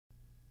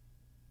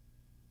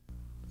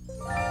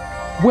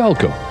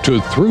Welcome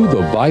to Through the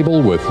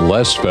Bible with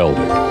Les Feldick,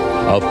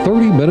 a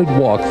 30-minute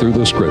walk through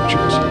the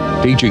Scriptures,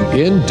 teaching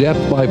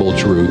in-depth Bible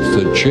truths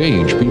that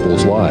change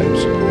people's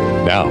lives.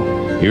 Now,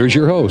 here's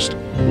your host,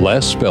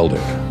 Les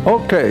Feldick.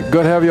 Okay,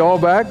 good to have you all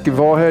back.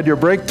 You've all had your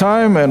break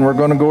time, and we're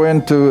going to go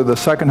into the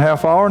second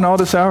half hour now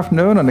this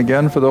afternoon. And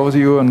again, for those of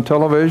you on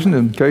television,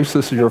 in case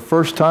this is your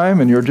first time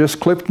and you're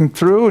just clicking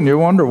through and you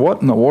wonder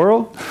what in the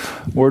world,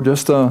 we're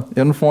just an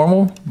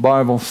informal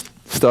Bible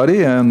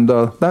study, and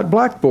that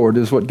blackboard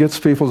is what gets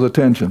people's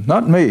attention.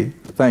 Not me,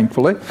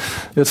 thankfully.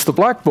 It's the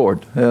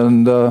blackboard,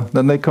 and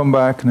then they come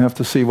back and have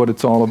to see what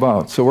it's all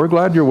about. So we're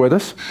glad you're with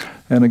us.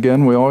 And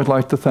again, we always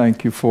like to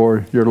thank you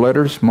for your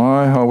letters.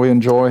 My, how we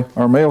enjoy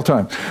our mail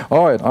time.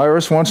 All right,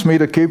 Iris wants me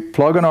to keep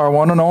plugging our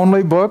one and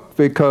only book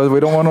because we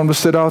don't want them to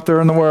sit out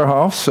there in the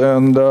warehouse.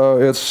 And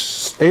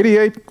it's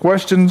 88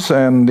 questions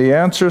and the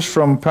answers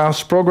from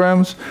past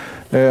programs.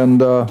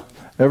 And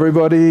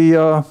everybody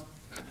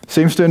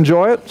seems to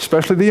enjoy it,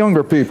 especially the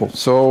younger people.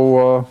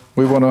 So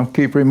we want to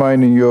keep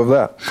reminding you of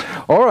that.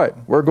 All right,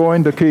 we're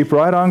going to keep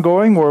right on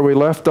going where we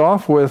left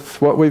off with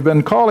what we've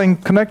been calling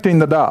connecting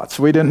the dots.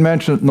 We didn't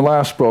mention it in the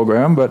last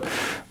program, but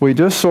we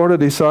just sort of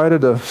decided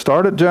to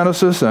start at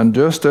Genesis, and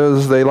just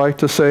as they like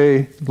to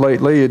say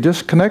lately, you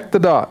just connect the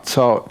dots,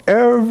 how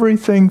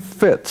everything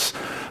fits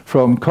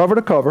from cover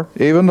to cover,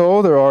 even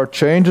though there are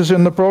changes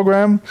in the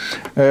program,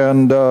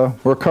 and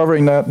we're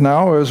covering that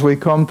now as we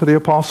come to the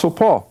Apostle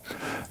Paul.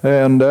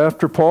 And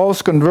after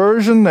Paul's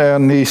conversion,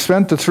 and he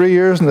spent the 3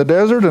 years in the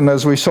desert, and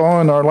as we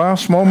saw in our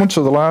last moments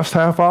of the last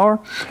half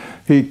hour,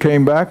 he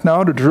came back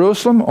now to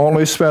Jerusalem,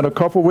 only spent a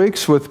couple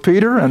weeks with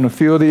Peter and a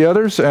few of the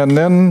others, and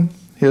then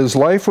his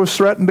life was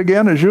threatened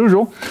again, as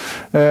usual,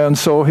 and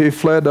so he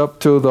fled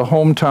up to the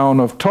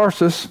hometown of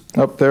Tarsus,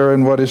 up there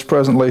in what is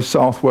presently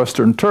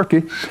southwestern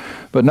Turkey.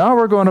 But now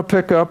we're going to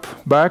pick up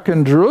back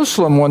in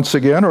Jerusalem once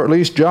again, or at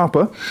least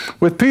Joppa,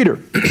 with Peter.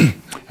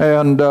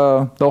 And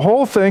the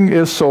whole thing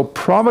is so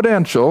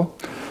providential,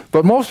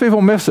 but most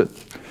people miss it.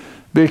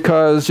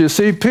 Because, you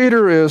see,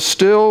 Peter is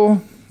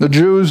still the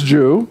Jew's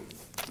Jew.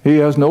 He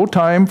has no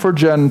time for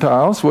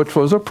Gentiles, which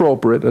was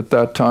appropriate at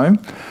that time.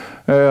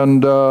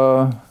 And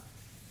how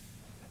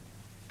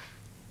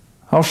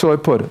shall I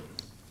put it?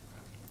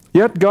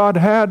 Yet God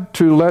had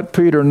to let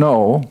Peter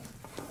know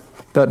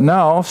that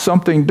now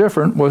something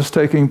different was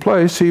taking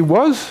place. He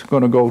was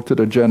going to go to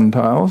the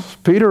Gentiles,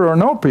 Peter or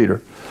no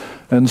Peter.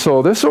 And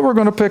so this is what we're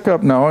going to pick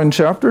up now in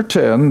chapter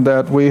 10,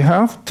 that we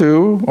have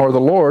to, or the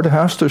Lord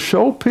has to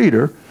show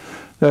Peter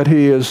that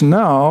he is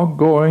now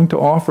going to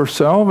offer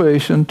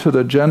salvation to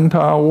the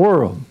Gentile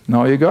world.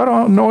 Now you got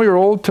to know your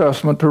Old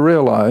Testament to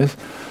realize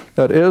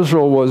that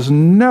Israel was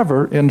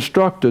never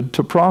instructed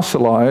to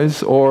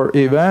proselytize or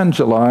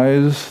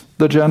evangelize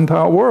the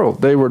Gentile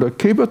world. They were to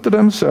keep it to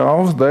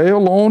themselves. They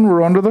alone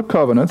were under the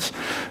covenants,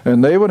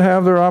 and they would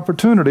have their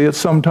opportunity at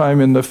some time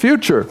in the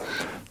future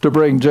to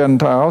bring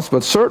Gentiles,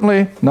 but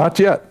certainly not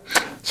yet.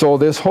 So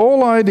this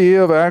whole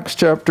idea of Acts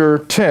chapter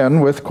 10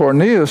 with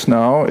Cornelius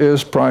now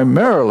is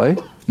primarily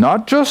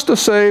not just to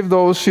save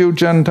those few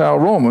Gentile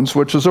Romans,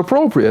 which is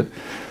appropriate,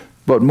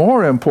 but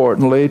more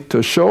importantly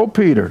to show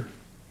Peter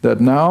that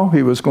now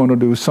he was going to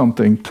do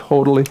something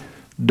totally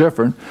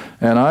different.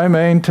 And I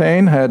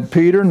maintain, had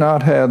Peter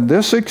not had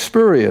this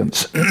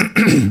experience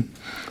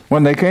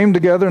when they came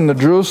together in the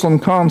Jerusalem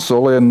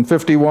Council in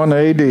 51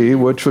 AD,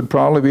 which would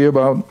probably be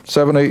about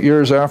 7, 8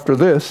 years after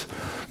this,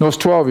 no, it's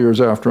 12 years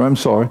after, I'm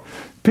sorry,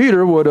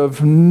 Peter would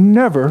have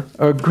never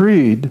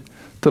agreed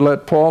to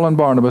let Paul and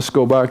Barnabas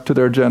go back to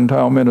their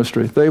Gentile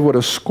ministry. They would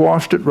have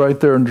squashed it right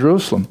there in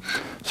Jerusalem.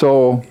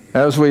 So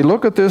as we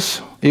look at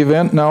this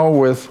event now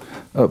with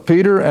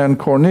Peter and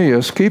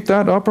Cornelius, keep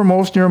that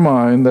uppermost in your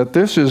mind, that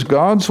this is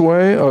God's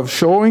way of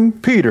showing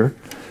Peter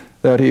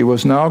that he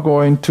was now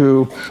going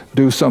to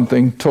do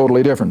something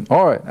totally different.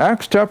 All right,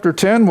 Acts chapter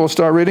 10, we'll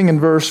start reading in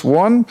verse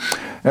 1.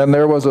 And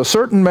there was a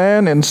certain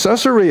man in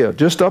Caesarea,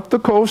 just up the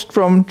coast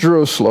from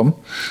Jerusalem.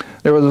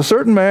 There was a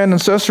certain man in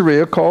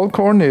Caesarea called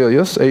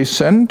Cornelius, a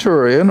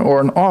centurion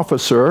or an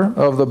officer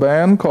of the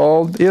band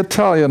called the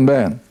Italian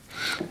band,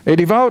 a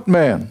devout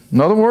man. In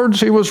other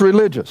words, he was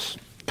religious,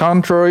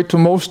 contrary to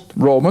most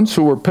Romans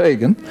who were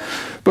pagan.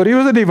 But he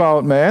was a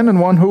devout man and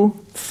one who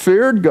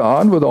feared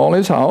God with all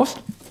his house,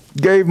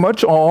 gave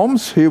much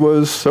alms. He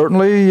was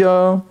certainly,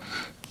 what's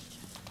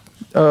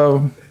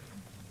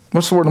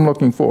the word I'm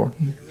looking for?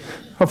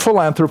 A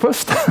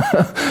philanthropist.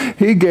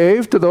 He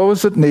gave to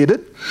those that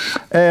needed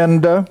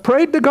and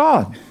prayed to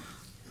God.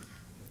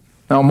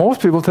 Now,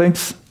 most people think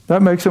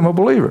that makes him a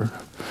believer.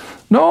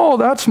 No,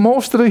 that's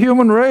most of the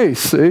human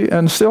race, see?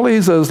 And still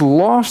he's as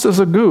lost as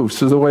a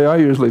goose, is the way I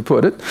usually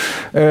put it.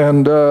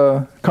 And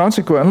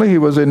consequently, he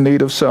was in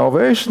need of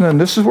salvation, and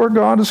this is where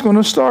God is going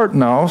to start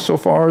now, so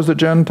far as the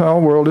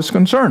Gentile world is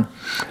concerned.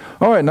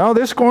 All right, now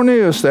this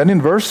Cornelius then, in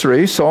verse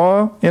 3,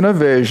 saw in a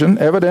vision,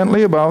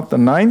 evidently about the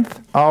 9th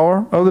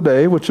hour of the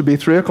day, which would be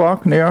 3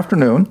 o'clock in the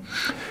afternoon,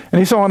 and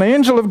he saw an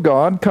angel of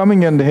God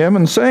coming into him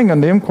and saying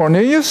unto him,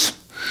 Cornelius.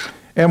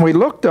 And we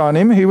looked on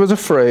him, he was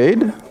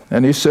afraid,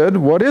 and he said,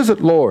 What is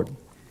it, Lord?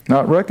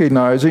 not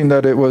recognizing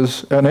that it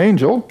was an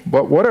angel,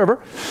 but whatever.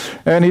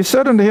 And he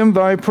said unto him,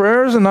 Thy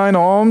prayers and thine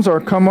alms are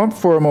come up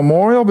for a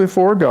memorial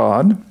before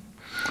God.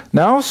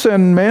 Now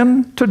send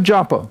men to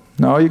Joppa.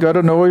 Now you got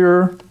to know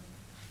your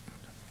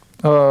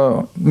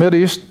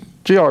Mideast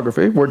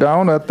geography. We're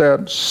down at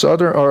that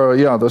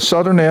the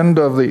southern end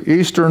of the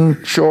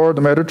eastern shore of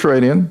the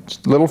Mediterranean,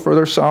 a little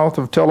further south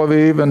of Tel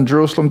Aviv and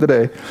Jerusalem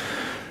today,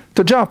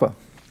 to Joppa.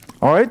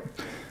 All right?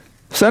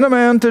 Send a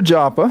man to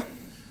Joppa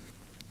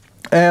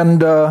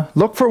and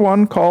look for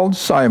one called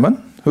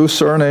Simon, whose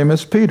surname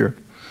is Peter.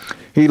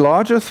 He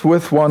lodgeth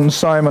with one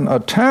Simon a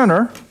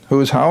tanner,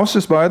 whose house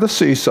is by the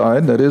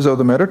seaside, that is, of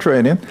the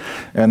Mediterranean,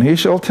 and he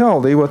shall tell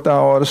thee what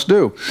thou oughtest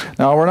do.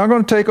 Now, we're not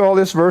going to take all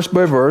this verse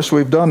by verse.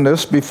 We've done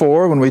this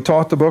before when we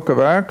taught the book of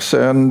Acts,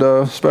 and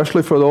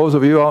especially for those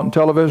of you out on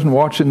television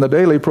watching the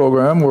daily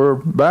program, we're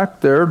back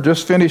there,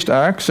 just finished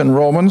Acts and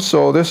Romans,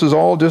 so this is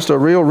all just a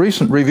real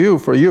recent review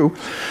for you.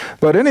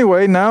 But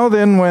anyway, now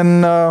then,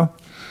 when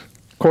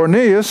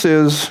Cornelius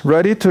is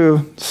ready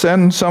to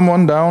send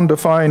someone down to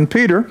find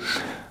Peter,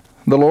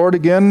 the Lord,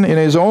 again, in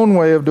his own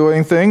way of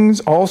doing things,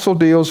 also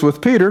deals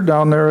with Peter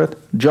down there at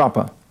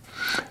Joppa.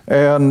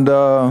 And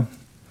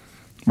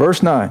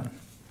verse 9,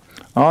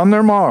 On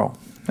their morrow,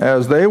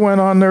 as they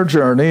went on their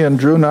journey and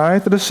drew nigh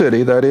to the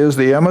city, that is,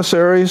 the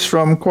emissaries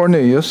from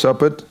Cornelius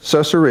up at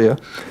Caesarea,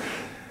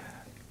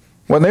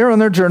 when they were on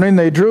their journey and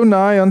they drew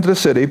nigh unto the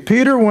city,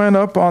 Peter went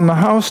up on the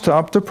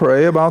housetop to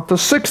pray about the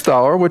 6th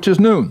hour, which is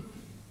noon.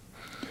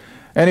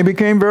 And he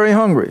became very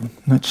hungry.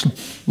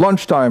 It's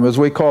lunchtime, as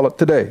we call it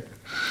today.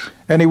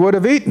 And he would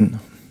have eaten,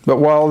 but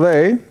while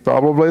they,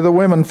 probably the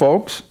women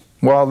folks,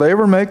 while they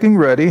were making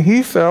ready,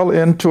 he fell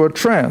into a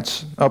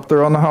trance up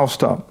there on the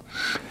housetop.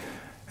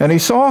 And he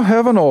saw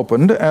heaven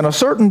opened, and a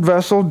certain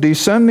vessel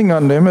descending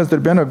unto him, as there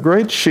had been a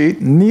great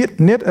sheet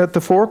knit at the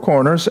four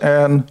corners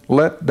and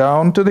let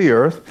down to the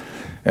earth.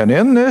 And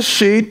in this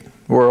sheet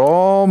were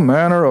all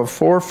manner of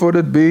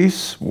four-footed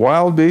beasts,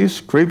 wild beasts,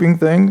 creeping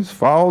things,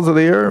 fowls of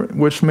the air,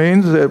 which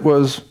means it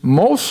was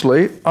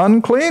mostly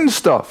unclean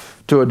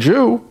stuff to a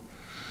Jew.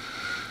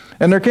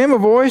 And there came a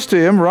voice to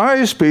him,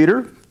 Rise,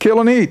 Peter, kill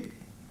and eat.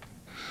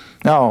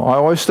 Now, I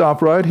always stop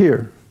right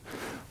here.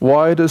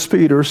 Why does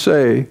Peter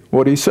say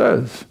what he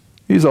says?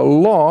 He's a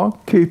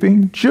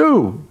law-keeping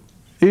Jew.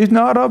 He's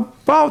not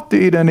about to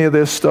eat any of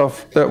this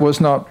stuff that was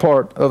not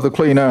part of the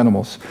clean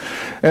animals.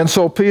 And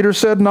so Peter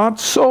said, Not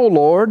so,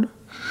 Lord.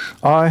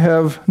 I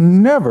have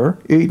never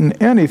eaten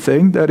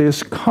anything that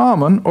is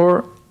common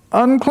or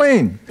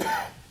unclean.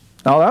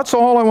 Now, that's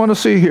all I want to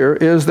see here,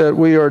 is that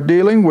we are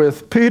dealing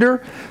with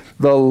Peter,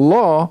 the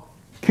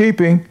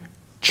law-keeping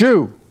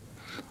Jew.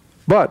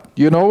 But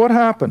you know what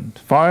happened.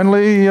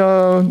 Finally,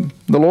 the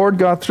Lord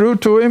got through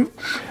to him,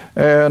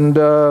 and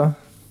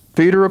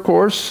Peter, of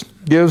course,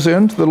 gives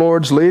in to the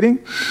Lord's leading.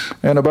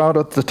 And about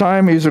at the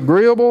time he's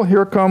agreeable,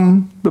 here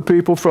come the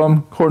people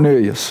from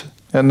Cornelius,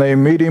 and they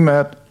meet him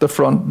at the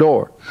front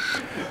door.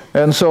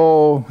 And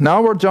so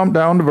now we're jumped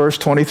down to verse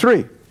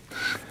 23.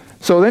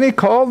 So then he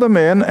called them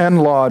in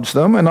and lodged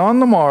them, and on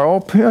the morrow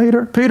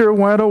Peter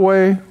went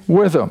away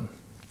with them.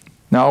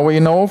 Now we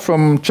know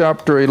from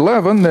chapter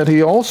 11 that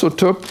he also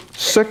took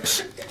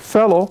 6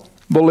 fellow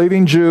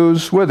believing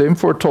Jews with him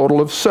for a total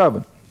of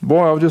 7.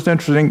 Boy, I was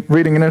just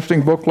reading an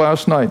interesting book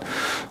last night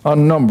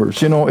on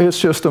Numbers. You know, it's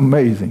just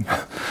amazing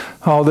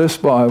how this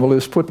Bible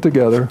is put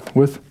together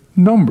with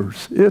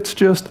numbers. It's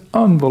just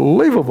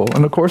unbelievable.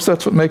 And of course,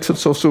 that's what makes it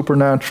so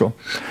supernatural.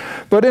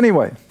 But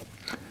anyway,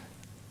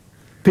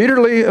 Peter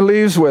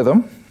leaves with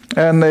them,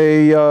 and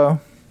they...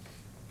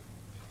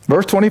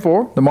 Verse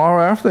 24, the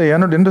morrow after they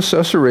entered into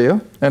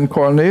Caesarea, and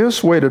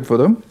Cornelius waited for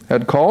them,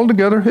 had called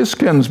together his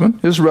kinsmen,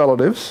 his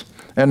relatives,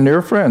 and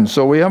near friends.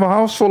 So we have a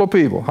house full of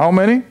people. How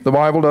many? The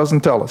Bible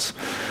doesn't tell us.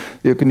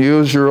 You can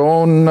use your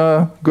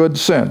own good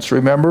sense.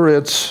 Remember,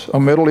 it's a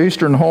Middle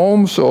Eastern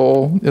home,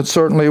 so it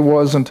certainly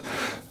wasn't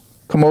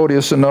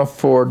commodious enough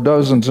for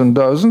dozens and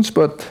dozens,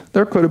 but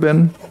there could have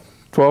been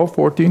 12,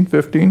 14,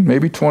 15,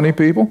 maybe 20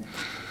 people.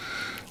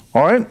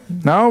 All right,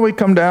 now we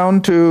come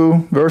down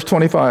to verse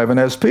 25. And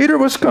as Peter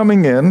was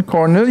coming in,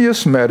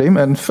 Cornelius met him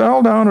and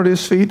fell down at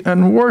his feet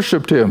and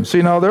worshipped him.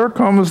 See, now there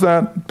comes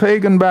that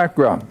pagan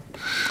background.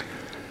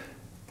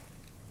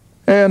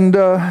 And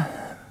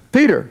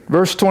Peter,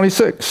 verse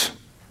 26,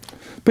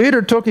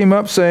 Peter took him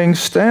up, saying,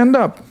 Stand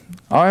up,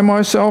 I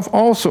myself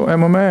also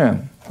am a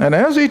man. And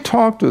as he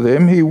talked with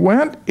him, he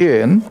went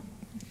in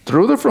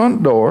through the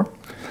front door,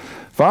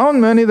 found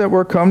many that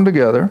were come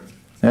together,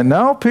 and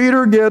now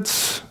Peter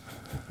gets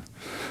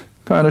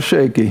kind of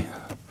shaky.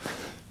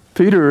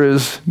 Peter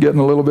is getting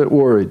a little bit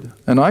worried.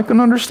 And I can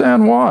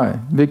understand why.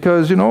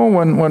 Because, you know,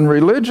 when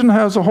religion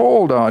has a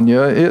hold on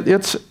you,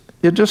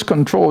 it just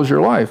controls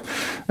your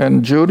life.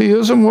 And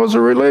Judaism was a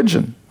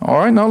religion. All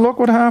right, now look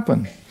what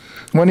happened.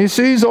 When he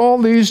sees all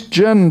these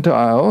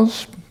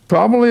Gentiles,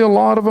 probably a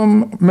lot of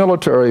them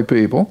military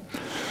people,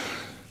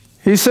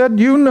 he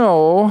said, You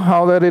know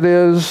how that it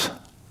is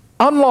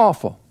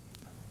unlawful.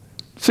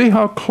 See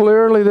how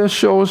clearly this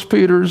shows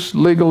Peter's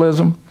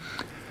legalism?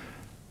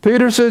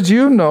 Peter says,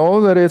 you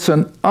know that it's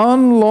an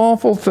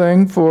unlawful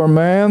thing for a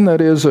man that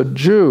is a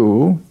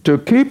Jew to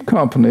keep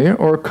company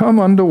or come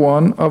unto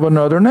one of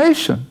another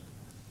nation.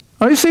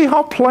 Now you see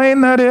how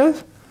plain that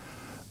is?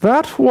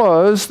 That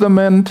was the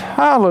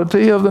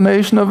mentality of the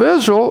nation of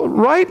Israel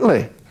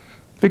rightly,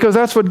 because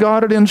that's what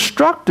God had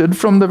instructed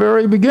from the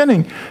very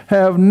beginning.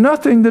 Have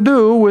nothing to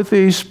do with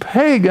these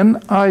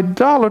pagan,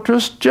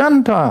 idolatrous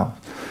Gentiles.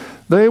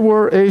 They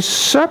were a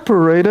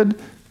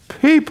separated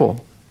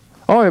people.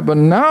 Oh, but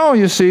now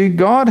you see,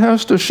 God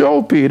has to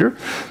show Peter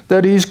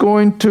that he's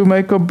going to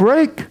make a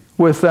break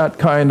with that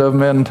kind of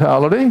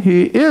mentality.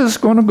 He is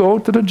going to go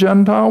to the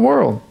Gentile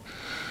world.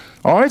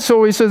 All right,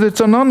 so he says it's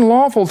an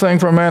unlawful thing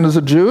for a man as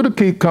a Jew to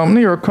keep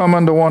company or come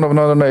unto one of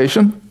another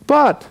nation.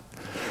 But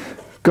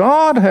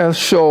God has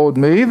showed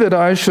me that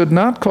I should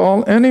not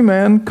call any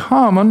man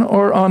common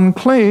or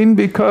unclean,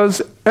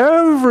 because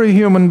every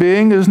human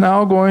being is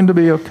now going to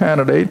be a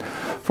candidate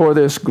for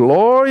this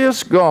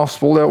glorious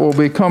gospel that will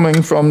be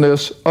coming from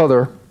this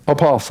other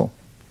apostle.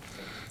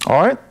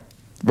 All right,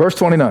 verse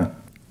 29.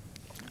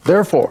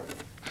 Therefore,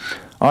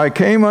 I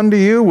came unto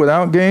you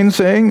without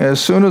gainsaying. As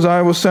soon as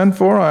I was sent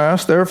for, I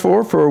asked,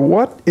 therefore, for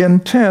what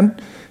intent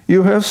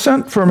you have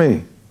sent for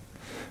me.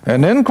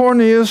 And then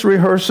Cornelius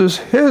rehearses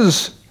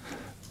his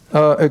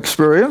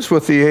experience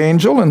with the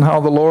angel and how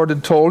the Lord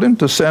had told him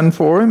to send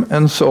for him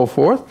and so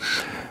forth.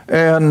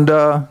 And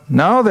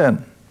now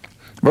then,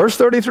 verse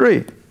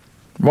 33,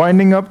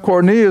 winding up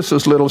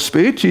Cornelius' little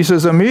speech, he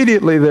says,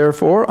 immediately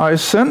therefore I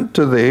sent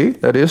to thee,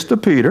 that is to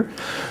Peter,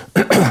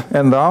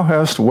 and thou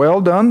hast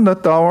well done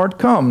that thou art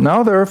come.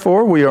 Now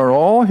therefore we are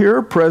all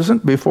here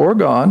present before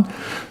God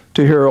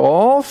to hear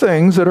all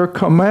things that are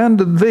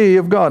commanded thee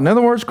of God. In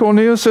other words,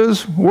 Cornelius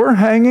says, we're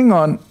hanging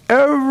on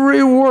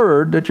every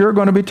word that you're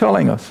going to be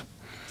telling us.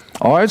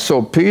 All right,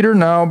 so Peter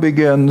now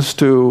begins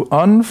to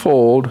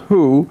unfold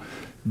who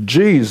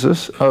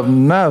Jesus of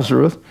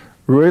Nazareth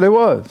really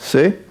was.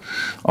 See?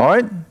 All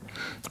right,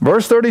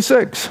 verse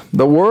 36,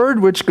 the word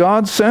which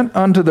God sent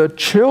unto the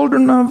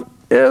children of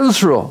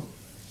Israel.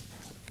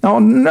 Now,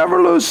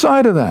 never lose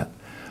sight of that.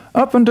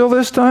 Up until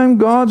this time,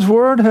 God's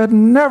word had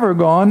never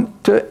gone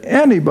to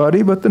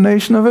anybody but the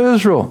nation of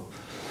Israel.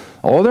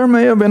 Oh, there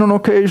may have been an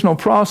occasional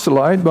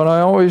proselyte, but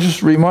I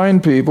always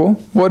remind people,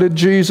 what did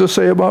Jesus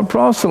say about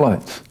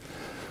proselytes?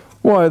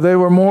 Why, they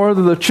were more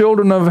the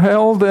children of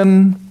hell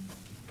than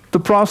the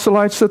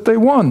proselytes that they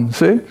won,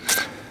 see?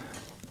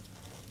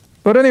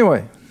 But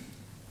anyway,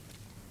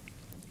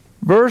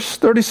 verse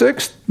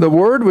 36, the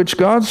word which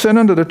God sent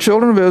unto the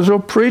children of Israel,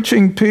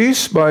 preaching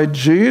peace by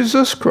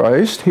Jesus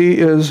Christ, he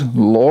is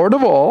Lord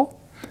of all.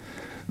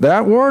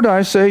 That word,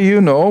 I say, you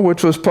know,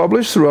 which was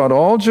published throughout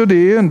all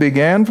Judea and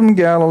began from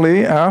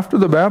Galilee after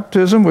the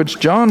baptism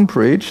which John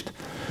preached,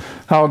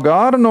 how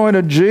God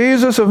anointed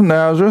Jesus of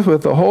Nazareth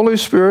with the Holy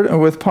Spirit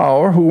and with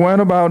power, who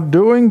went about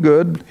doing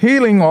good,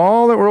 healing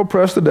all that were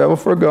oppressed of the devil,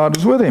 for God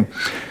was with him.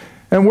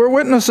 And we're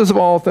witnesses of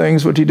all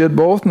things which he did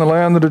both in the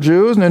land of the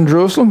Jews and in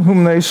Jerusalem,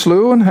 whom they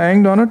slew and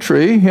hanged on a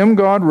tree. Him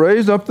God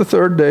raised up the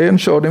third day and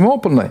showed him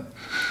openly.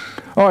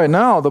 All right,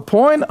 now the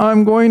point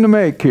I'm going to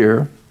make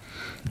here,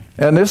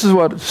 and this is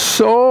what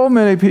so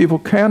many people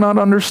cannot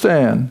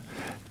understand,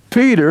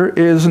 Peter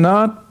is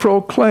not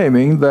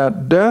proclaiming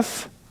that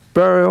death,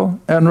 burial,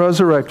 and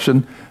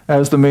resurrection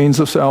as the means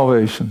of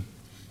salvation.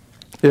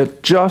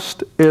 It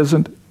just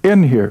isn't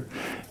in here.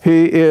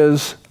 He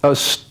is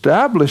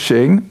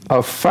establishing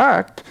a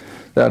fact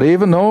that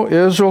even though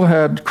Israel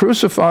had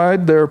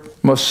crucified their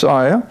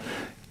Messiah,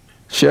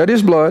 shed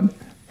his blood,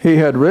 he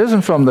had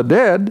risen from the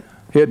dead,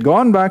 he had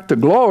gone back to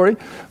glory,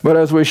 but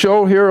as we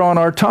show here on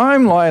our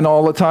timeline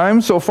all the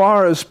time, so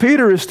far as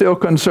Peter is still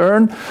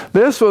concerned,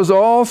 this was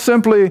all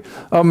simply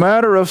a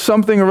matter of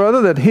something or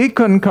other that he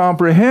couldn't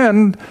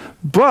comprehend,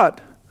 but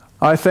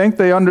I think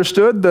they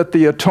understood that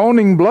the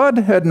atoning blood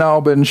had now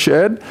been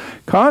shed.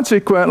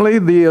 Consequently,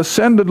 the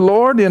ascended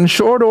Lord, in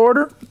short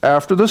order,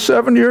 after the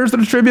 7 years of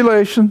the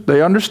tribulation,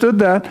 they understood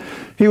that,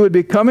 he would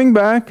be coming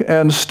back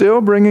and still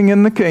bringing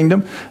in the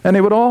kingdom, and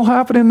it would all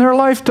happen in their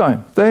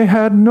lifetime. They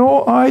had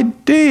no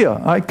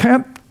idea. I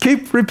can't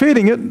keep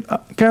repeating it. I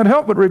can't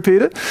help but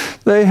repeat it.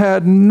 They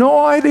had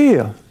no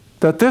idea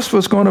that this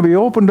was going to be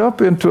opened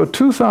up into a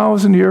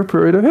 2,000-year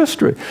period of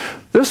history.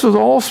 This was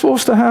all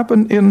supposed to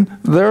happen in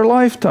their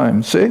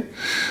lifetime, see?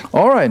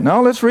 All right,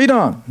 now let's read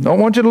on. Don't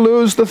want you to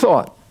lose the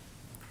thought.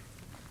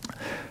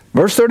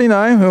 Verse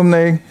 39, whom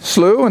they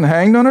slew and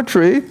hanged on a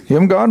tree,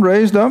 him God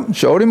raised up and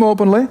showed him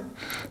openly.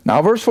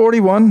 Now verse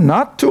 41,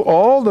 not to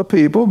all the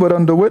people, but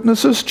unto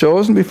witnesses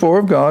chosen before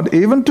of God,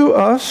 even to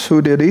us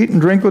who did eat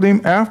and drink with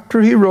him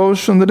after he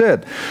rose from the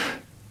dead.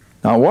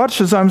 Now watch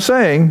as I'm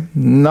saying,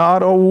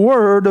 not a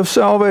word of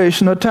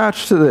salvation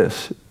attached to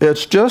this.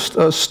 It's just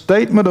a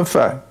statement of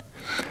fact.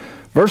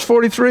 Verse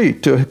 43,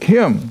 to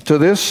him, to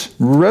this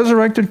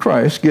resurrected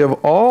Christ, give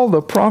all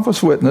the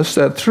prophets witness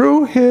that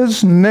through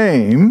his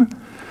name,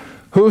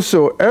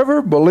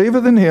 whosoever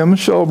believeth in him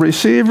shall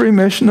receive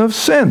remission of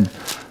sin.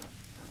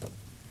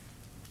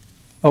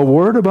 A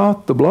word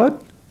about the blood,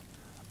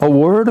 a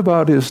word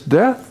about his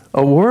death,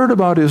 a word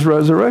about his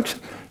resurrection?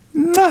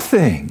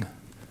 Nothing.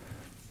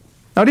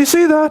 Now, do you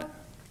see that?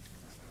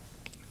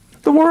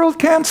 The world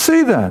can't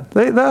see that.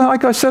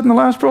 Like I said in the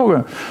last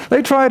program,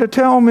 they try to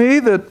tell me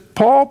that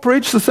Paul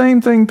preached the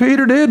same thing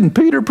Peter did, and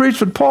Peter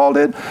preached what Paul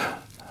did.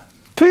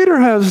 Peter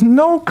has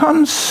no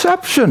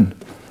conception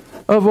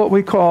of what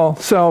we call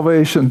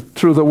salvation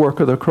through the work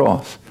of the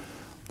cross.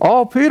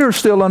 All Peter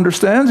still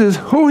understands is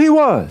who he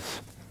was.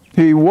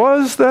 He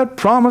was that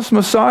promised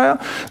Messiah.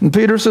 And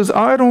Peter says,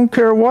 I don't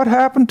care what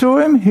happened to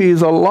him.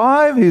 He's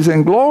alive, he's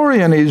in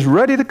glory, and he's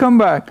ready to come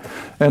back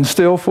and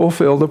still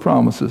fulfill the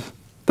promises.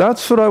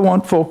 That's what I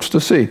want folks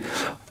to see.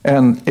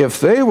 And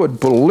if they would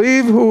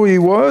believe who he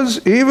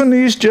was, even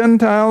these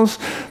Gentiles,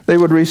 they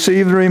would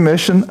receive the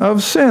remission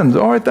of sins.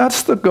 All right,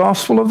 that's the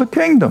gospel of the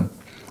kingdom.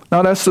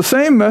 Now, that's the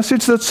same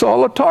message that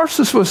Saul of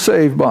Tarsus was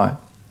saved by.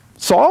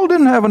 Saul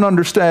didn't have an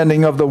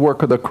understanding of the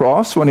work of the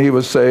cross when he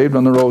was saved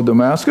on the road to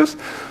Damascus.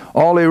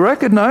 All he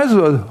recognized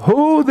was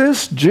who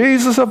this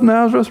Jesus of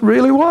Nazareth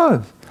really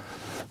was.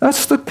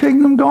 That's the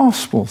kingdom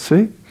gospel,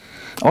 see?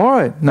 All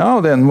right, now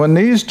then, when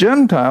these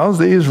Gentiles,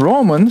 these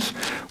Romans,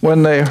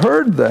 when they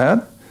heard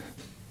that,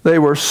 they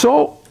were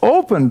so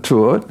open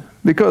to it,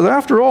 because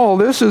after all,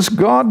 this is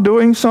God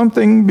doing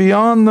something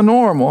beyond the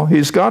normal.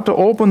 He's got to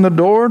open the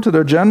door to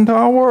the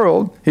Gentile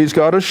world. He's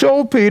got to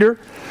show Peter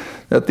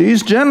that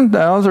these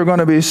Gentiles are going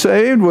to be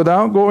saved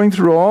without going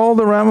through all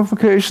the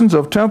ramifications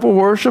of temple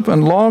worship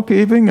and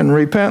law-keeping and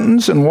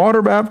repentance and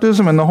water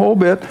baptism and the whole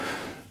bit.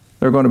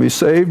 They're going to be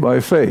saved by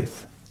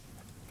faith,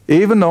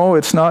 even though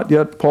it's not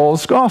yet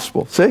Paul's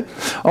gospel. See?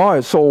 All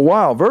right,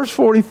 so verse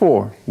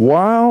 44,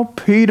 while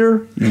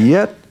Peter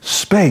yet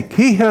spake.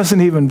 He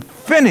hasn't even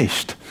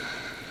finished.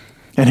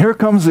 And here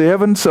comes the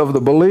evidence of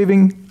the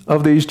believing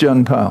of these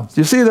Gentiles.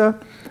 Do you see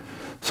that?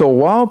 So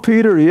while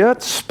Peter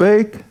yet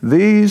spake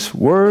these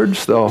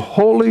words, the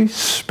Holy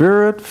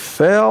Spirit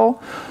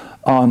fell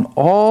on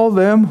all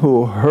them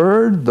who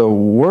heard the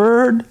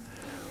word.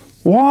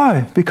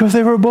 Why? Because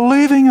they were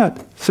believing it.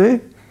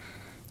 See?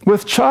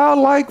 With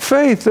childlike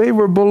faith, they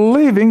were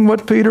believing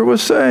what Peter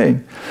was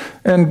saying.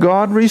 And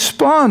God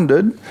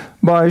responded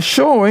by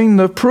showing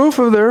the proof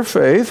of their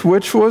faith,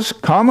 which was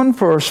common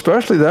for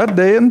especially that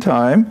day and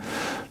time,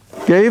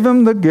 gave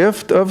them the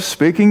gift of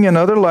speaking in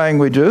other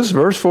languages,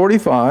 verse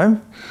 45,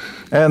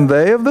 and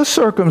they of the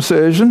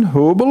circumcision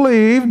who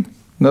believed,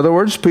 in other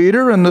words,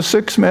 Peter and the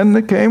 6 men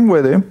that came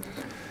with him,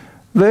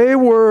 they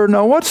were,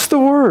 now what's the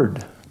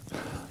word?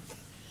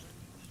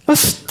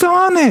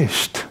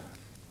 Astonished.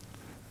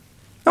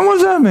 And what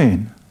does that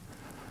mean?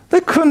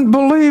 They couldn't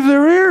believe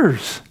their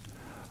ears.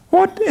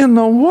 What in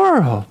the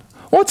world?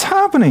 What's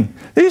happening?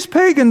 These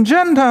pagan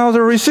Gentiles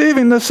are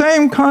receiving the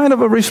same kind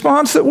of a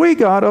response that we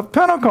got of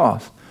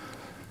Pentecost.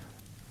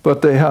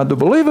 But they had to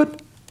believe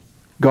it.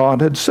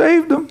 God had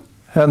saved them.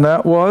 And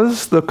that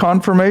was the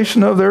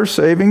confirmation of their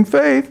saving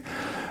faith.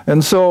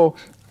 And so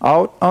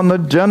out on the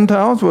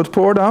Gentiles was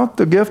poured out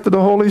the gift of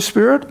the Holy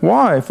Spirit.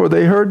 Why? For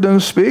they heard them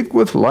speak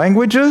with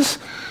languages.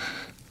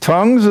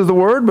 Tongues is the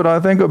word, but I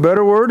think a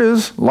better word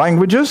is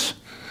languages.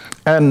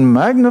 And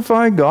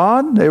magnify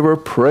God. They were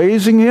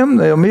praising Him.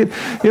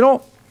 You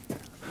know,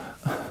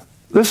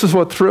 this is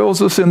what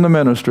thrills us in the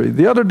ministry.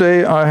 The other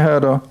day I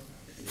had a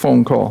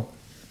phone call.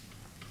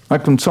 I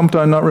can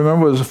sometimes not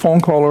remember if it was a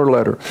phone call or a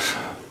letter.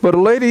 But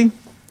a lady,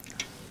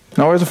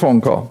 now here's a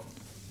phone call.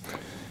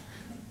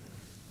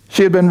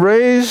 She had been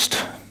raised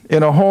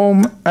in a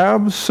home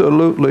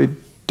absolutely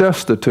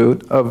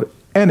destitute of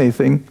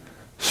anything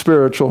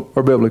spiritual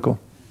or biblical.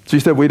 She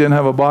said, we didn't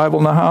have a Bible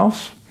in the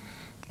house.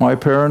 My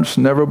parents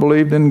never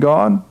believed in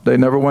God. They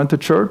never went to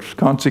church.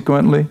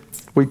 Consequently,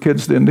 we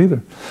kids didn't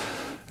either.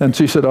 And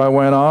she said, I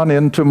went on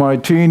into my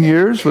teen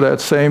years with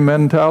that same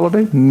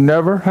mentality.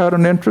 Never had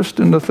an interest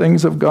in the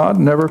things of God.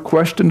 Never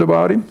questioned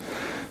about Him.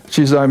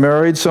 She said, I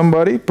married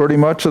somebody pretty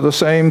much of the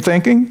same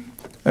thinking.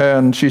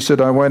 And she said,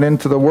 I went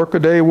into the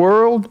workaday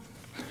world.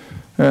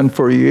 And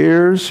for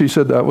years, she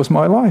said, that was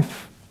my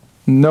life.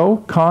 No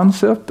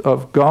concept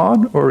of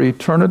God or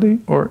eternity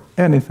or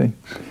anything.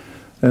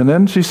 And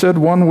then she said,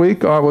 one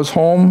week I was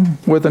home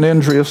with an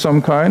injury of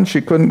some kind.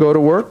 She couldn't go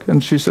to work.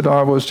 And she said,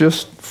 I was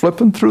just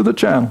flipping through the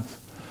channels.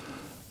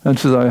 And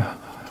she said, I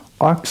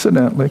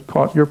accidentally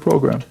caught your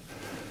program.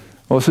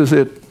 Well, she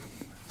said, it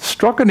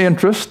struck an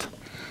interest.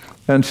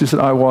 And she said,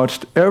 I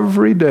watched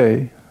every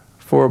day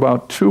for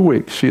about 2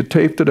 weeks. She had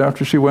taped it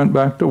after she went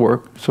back to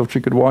work so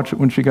she could watch it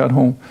when she got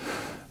home.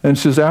 And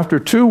she says, after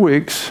 2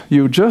 weeks,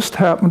 you just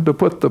happened to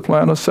put the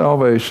plan of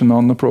salvation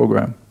on the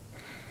program.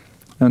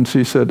 And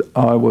she said,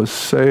 I was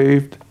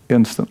saved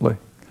instantly.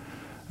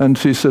 And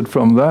she said,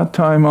 from that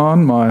time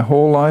on, my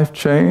whole life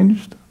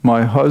changed.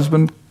 My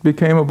husband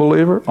became a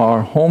believer.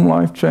 Our home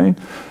life changed.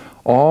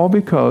 All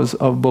because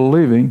of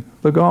believing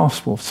the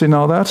gospel. See,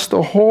 now that's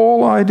the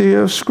whole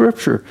idea of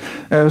Scripture.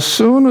 As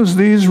soon as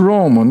these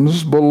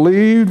Romans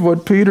believed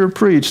what Peter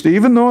preached,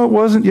 even though it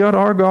wasn't yet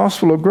our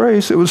gospel of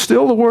grace, it was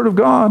still the Word of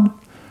God.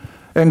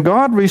 And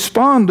God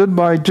responded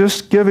by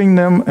just giving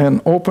them an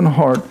open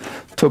heart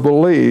to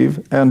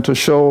believe and to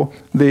show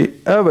the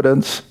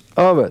evidence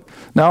of it.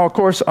 Now, of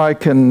course, I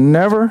can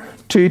never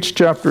teach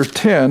chapter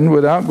 10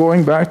 without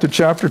going back to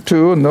chapter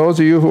 2, and those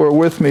of you who are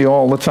with me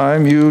all the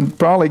time, you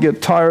probably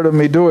get tired of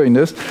me doing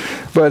this,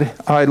 but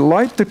I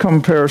like to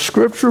compare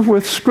Scripture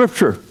with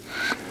Scripture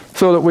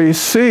so that we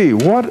see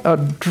what a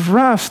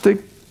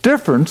drastic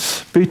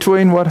difference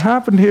between what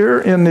happened here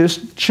in this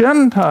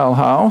Gentile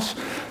house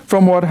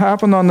from what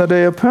happened on the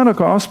day of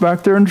Pentecost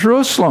back there in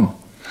Jerusalem.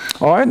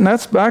 All right, and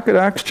that's back at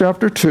Acts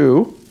chapter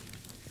 2,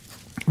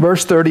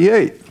 verse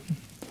 38.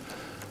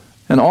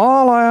 And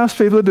all I ask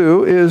people to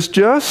do is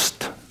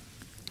just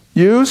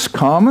use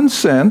common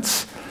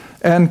sense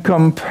and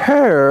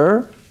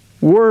compare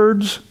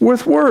words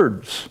with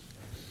words.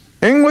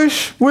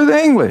 English with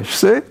English,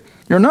 see?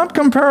 You're not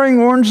comparing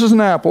oranges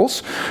and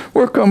apples.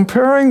 We're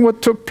comparing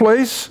what took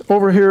place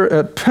over here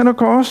at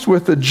Pentecost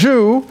with the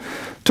Jew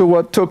to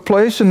what took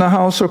place in the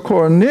house of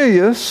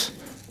Cornelius,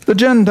 the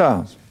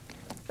Gentiles.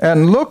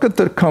 And look at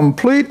the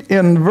complete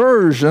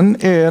inversion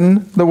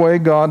in the way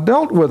God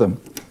dealt with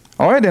them.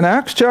 All right, in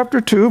Acts chapter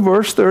 2,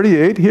 verse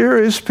 38, here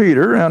is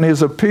Peter and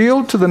his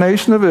appeal to the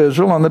nation of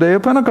Israel on the day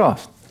of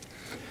Pentecost.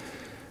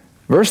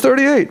 Verse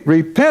 38,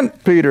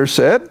 "Repent," Peter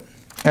said,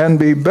 "and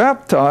be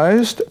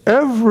baptized,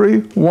 every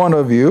one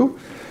of you,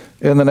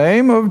 in the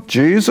name of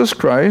Jesus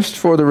Christ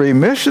for the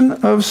remission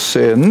of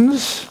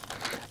sins.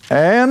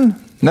 And,"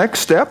 next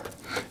step,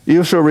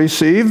 "you shall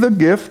receive the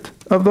gift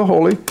of the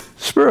Holy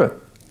Spirit."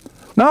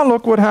 Now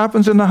look what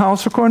happens in the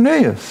house of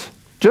Cornelius.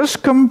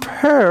 Just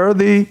compare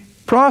the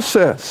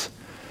process.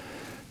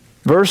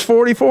 Verse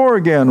 44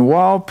 again,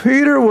 "While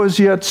Peter was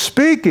yet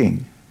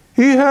speaking,"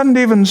 he hadn't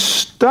even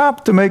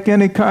stopped to make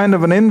any kind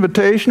of an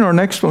invitation or an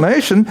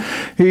explanation.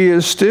 He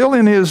is still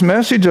in his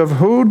message of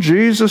who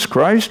Jesus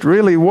Christ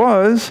really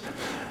was.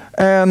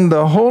 And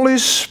the Holy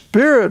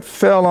Spirit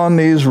fell on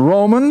these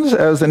Romans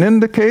as an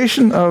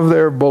indication of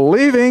their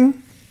believing.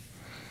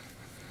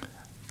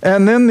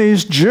 And then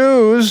these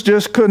Jews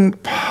just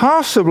couldn't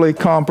possibly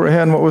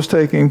comprehend what was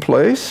taking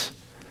place.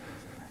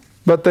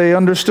 But they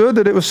understood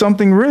that it was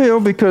something real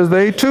because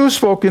they too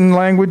spoke in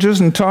languages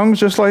and tongues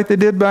just like they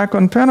did back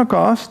on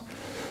Pentecost.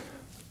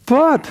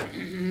 But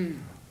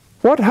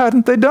what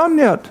hadn't they done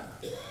yet?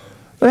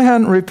 They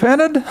hadn't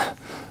repented.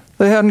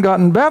 They hadn't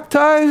gotten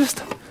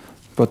baptized.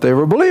 But they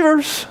were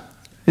believers.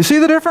 You see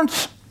the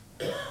difference?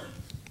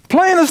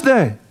 Plain as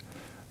day.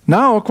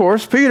 Now, of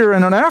course, Peter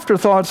in an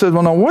afterthought said,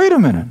 "Well, now, wait a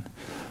minute.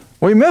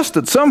 We missed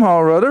it somehow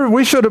or other.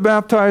 We should have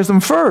baptized them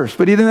first."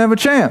 But he didn't have a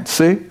chance,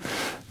 see?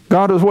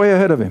 God was way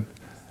ahead of him.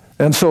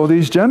 And so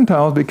these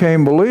Gentiles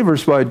became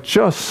believers by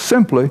just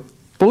simply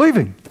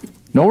believing.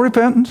 No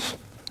repentance,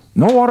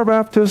 no water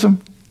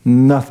baptism,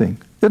 nothing.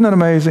 Isn't that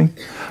amazing?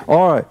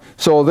 All right,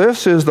 so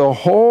this is the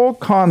whole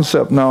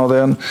concept now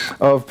then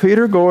of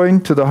Peter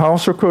going to the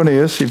house of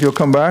Cornelius. If you'll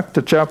come back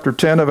to chapter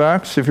 10 of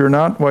Acts. If you're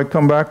not, well,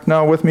 come back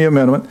now with me a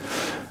minute.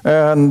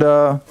 And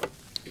now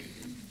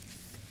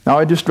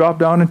I just dropped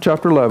down in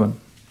chapter 11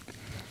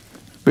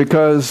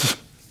 because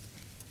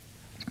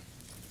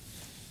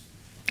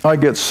I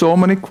get so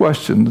many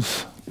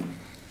questions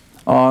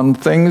on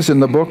things in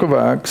the book of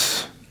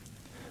Acts,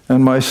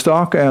 and my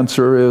stock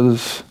answer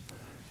is,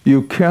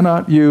 you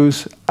cannot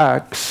use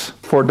Acts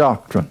for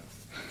doctrine.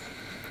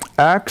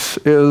 Acts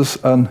is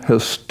an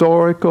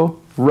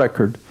historical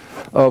record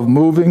of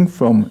moving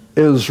from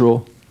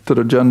Israel to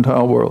the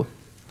Gentile world.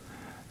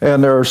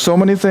 And there are so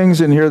many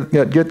things in here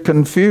that get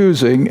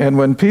confusing, and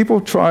when people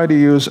try to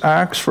use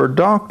Acts for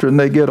doctrine,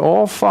 they get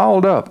all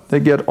fouled up. They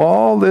get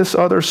all this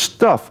other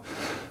stuff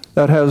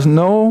that has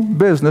no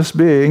business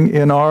being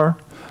in our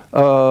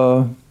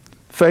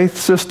faith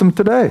system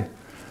today.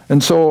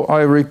 And so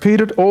I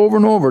repeat it over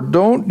and over.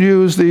 Don't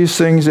use these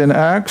things in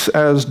Acts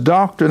as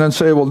doctrine and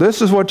say, well,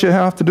 this is what you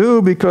have to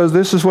do because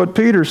this is what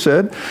Peter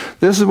said.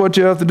 This is what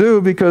you have to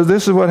do because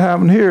this is what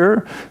happened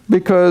here,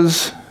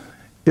 because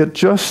it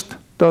just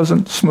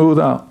doesn't smooth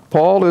out.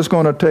 Paul is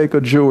going to take a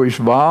Jewish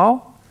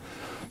vow.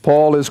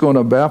 Paul is going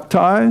to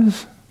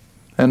baptize.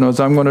 And as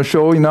I'm going to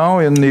show you now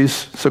in these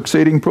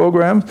succeeding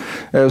programs,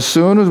 as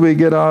soon as we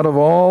get out of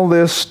all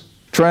this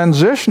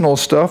transitional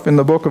stuff in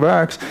the book of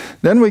Acts,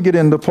 then we get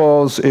into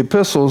Paul's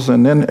epistles,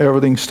 and then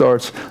everything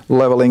starts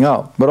leveling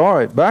out. But all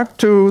right, back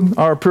to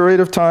our period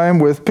of time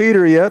with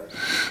Peter yet,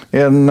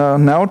 in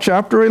now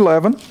chapter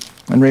 11.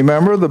 And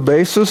remember, the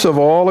basis of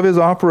all of his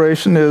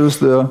operation is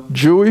the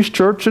Jewish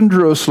church in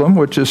Jerusalem,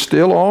 which is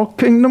still all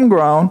kingdom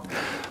ground.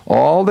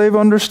 All they've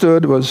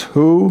understood was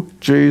who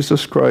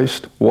Jesus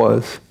Christ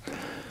was.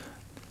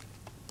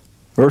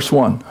 Verse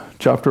 1,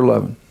 chapter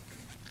 11.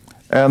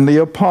 And the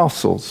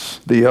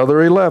apostles, the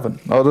other 11,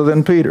 other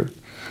than Peter,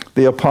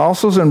 the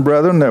apostles and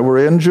brethren that were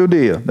in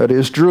Judea, that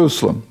is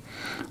Jerusalem,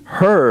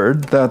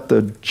 heard that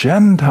the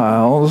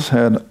Gentiles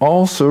had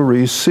also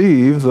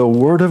received the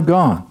word of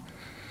God.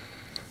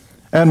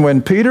 And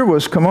when Peter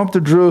was come up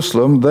to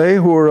Jerusalem, they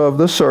who were of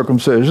the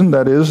circumcision,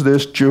 that is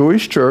this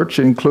Jewish church,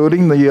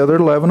 including the other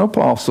 11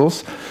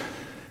 apostles,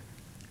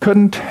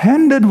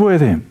 contended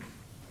with him.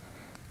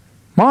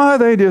 My,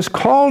 they just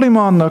called him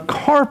on the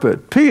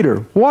carpet. Peter,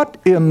 what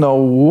in the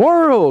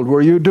world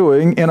were you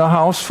doing in a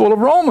house full of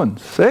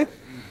Romans? See?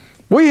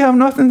 We have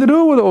nothing to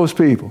do with those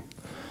people.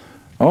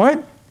 All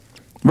right?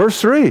 Verse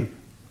 3.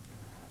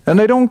 And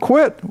they don't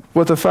quit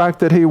with the fact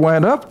that he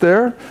went up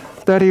there,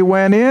 that he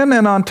went in,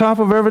 and on top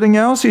of everything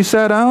else, he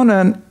sat down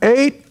and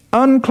ate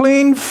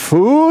unclean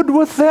food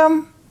with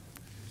them.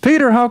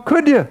 Peter, how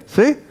could you?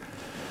 See?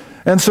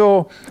 And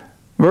so,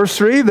 verse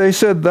 3, they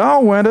said,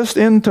 thou wentest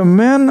into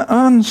men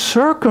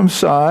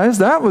uncircumcised.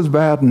 That was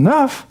bad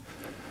enough.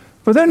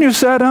 But then you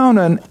sat down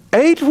and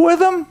ate with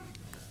them?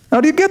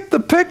 Now, do you get the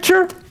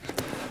picture?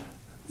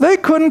 They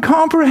couldn't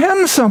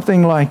comprehend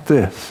something like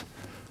this.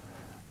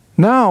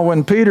 Now,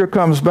 when Peter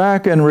comes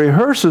back and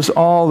rehearses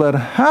all that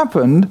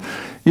happened,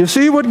 you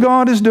see what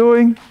God is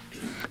doing?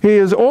 He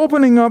is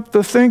opening up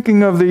the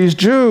thinking of these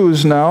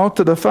Jews now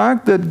to the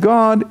fact that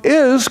God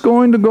is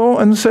going to go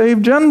and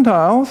save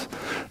Gentiles,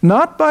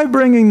 not by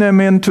bringing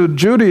them into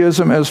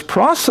Judaism as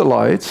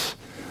proselytes,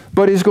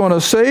 but he's going to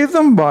save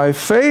them by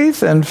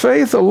faith and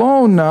faith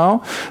alone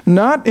now,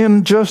 not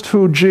in just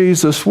who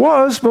Jesus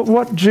was, but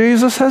what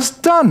Jesus has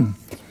done.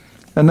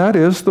 And that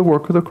is the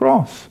work of the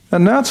cross.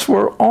 And that's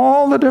where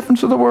all the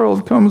difference of the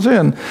world comes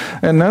in.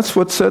 And that's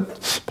what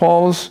sets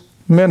Paul's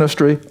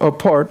ministry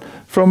apart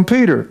from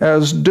Peter.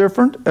 As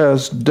different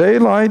as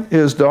daylight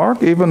is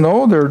dark, even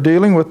though they're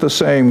dealing with the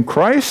same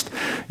Christ,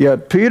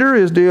 yet Peter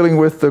is dealing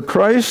with the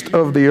Christ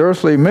of the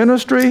earthly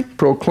ministry,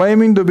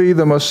 proclaiming to be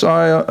the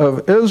Messiah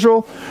of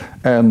Israel.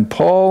 And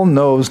Paul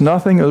knows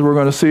nothing, as we're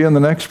going to see in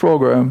the next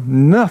program,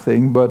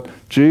 nothing but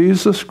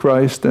Jesus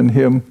Christ and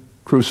him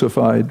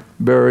crucified,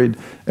 buried,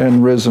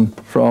 and risen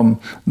from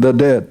the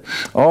dead.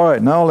 All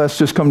right, now let's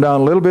just come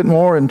down a little bit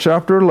more in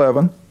chapter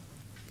 11.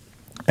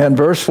 And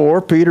verse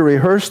 4, Peter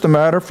rehearsed the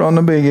matter from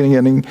the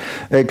beginning,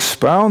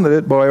 expounded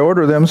it by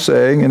order of them,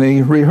 saying, and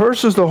he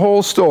rehearses the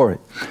whole story.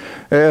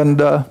 And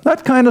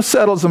that kind of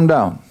settles them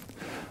down.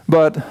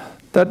 But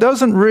that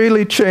doesn't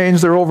really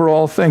change their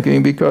overall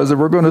thinking, because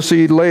we're going to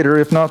see later,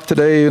 if not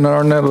today in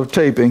our net of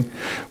taping,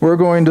 we're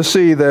going to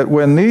see that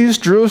when these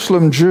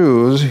Jerusalem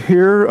Jews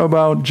hear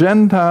about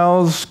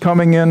Gentiles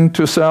coming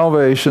into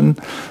salvation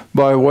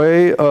by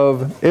way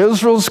of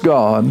Israel's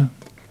God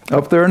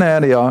up there in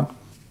Antioch,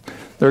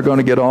 they're going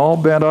to get all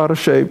bent out of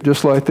shape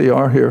just like they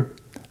are here.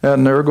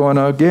 And they're going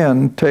to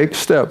again take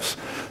steps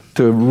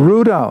to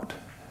root out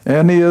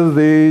any of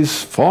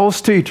these false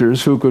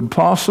teachers who could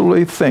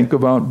possibly think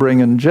about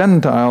bringing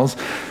Gentiles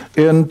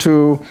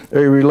into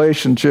a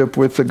relationship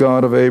with the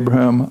God of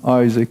Abraham,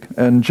 Isaac,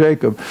 and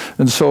Jacob.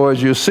 And so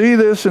as you see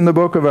this in the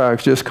book of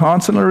Acts, just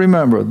constantly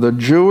remember the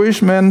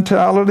Jewish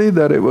mentality,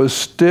 that it was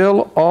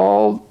still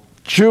all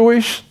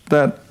Jewish,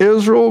 that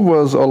Israel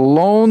was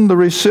alone the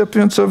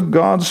recipients of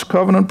God's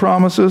covenant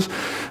promises.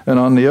 And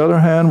on the other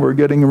hand, we're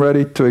getting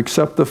ready to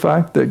accept the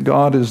fact that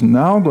God is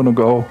now going to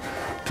go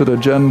to the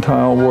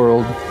Gentile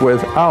world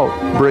without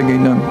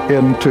bringing them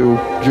into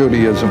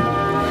Judaism.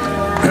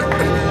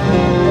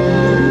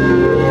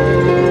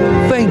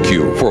 Thank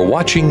you for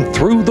watching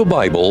Through the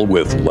Bible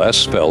with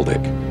Les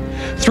Feldick.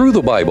 Through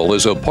the Bible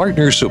is a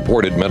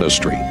partner-supported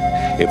ministry.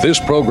 If this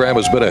program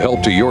has been a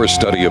help to your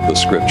study of the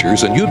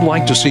Scriptures and you'd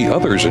like to see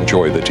others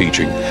enjoy the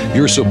teaching,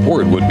 your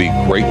support would be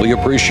greatly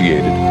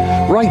appreciated.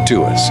 Write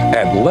to us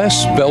at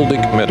Les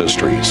Feldick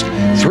Ministries,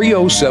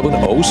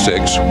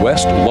 30706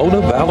 West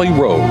Lona Valley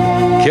Road,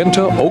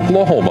 Kinta,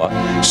 Oklahoma,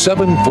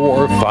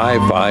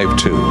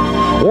 74552.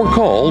 Or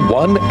call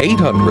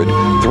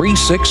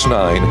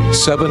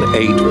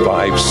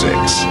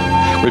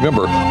 1-800-369-7856.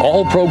 Remember,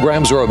 all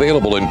programs are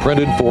available in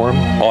printed form,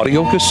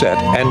 audio cassette,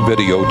 and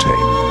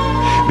videotape.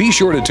 Be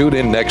sure to tune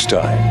in next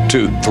time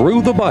to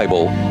Through the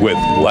Bible with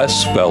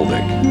Les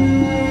Feldick.